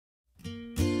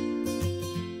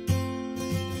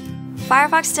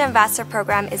Firefox Student Ambassador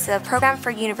Program is a program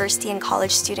for university and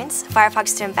college students. Firefox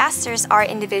Student Ambassadors are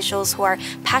individuals who are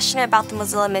passionate about the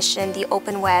Mozilla mission, the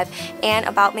open web, and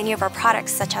about many of our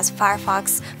products such as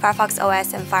Firefox, Firefox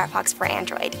OS, and Firefox for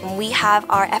Android. And we have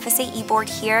our FSA e-board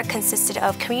here, consisted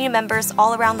of community members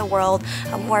all around the world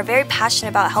who are very passionate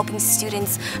about helping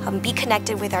students be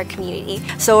connected with our community.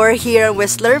 So we're here in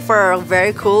Whistler for a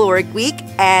very cool work week,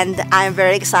 and I'm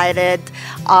very excited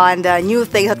on the new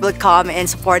things that will come in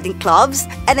supporting clubs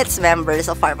and its members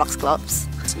of Firefox clubs.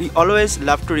 We always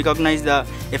love to recognize the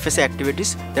FSA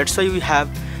activities. That's why we have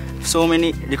so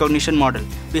many recognition models.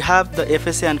 We have the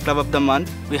FSA and Club of the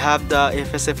Month. We have the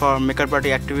FSA for Maker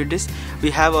Party activities. We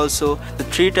have also the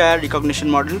 3-tier recognition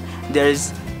model. There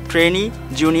is trainee,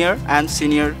 junior, and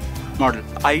senior model.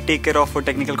 I take care of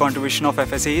technical contribution of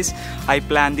FSAs. I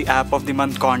plan the App of the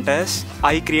Month contest.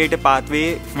 I create a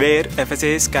pathway where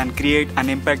FSAs can create an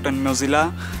impact on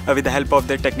Mozilla with the help of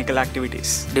their technical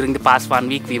activities. During the past 1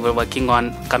 week, we were working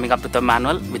on coming up with a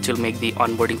manual which will make the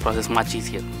onboarding process much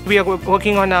easier. We are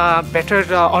working on a better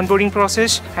onboarding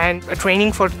process and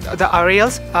training for the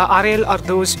RALs. RAL are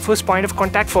those first point of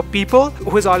contact for people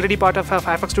who is already part of a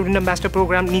Firefox Student Ambassador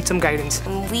Program, need some guidance.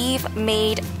 We've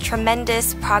made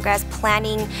tremendous progress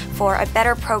planning for a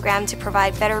better program to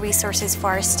provide better resources for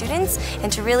our students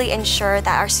and to really ensure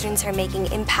that our students are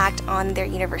making impact on their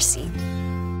university.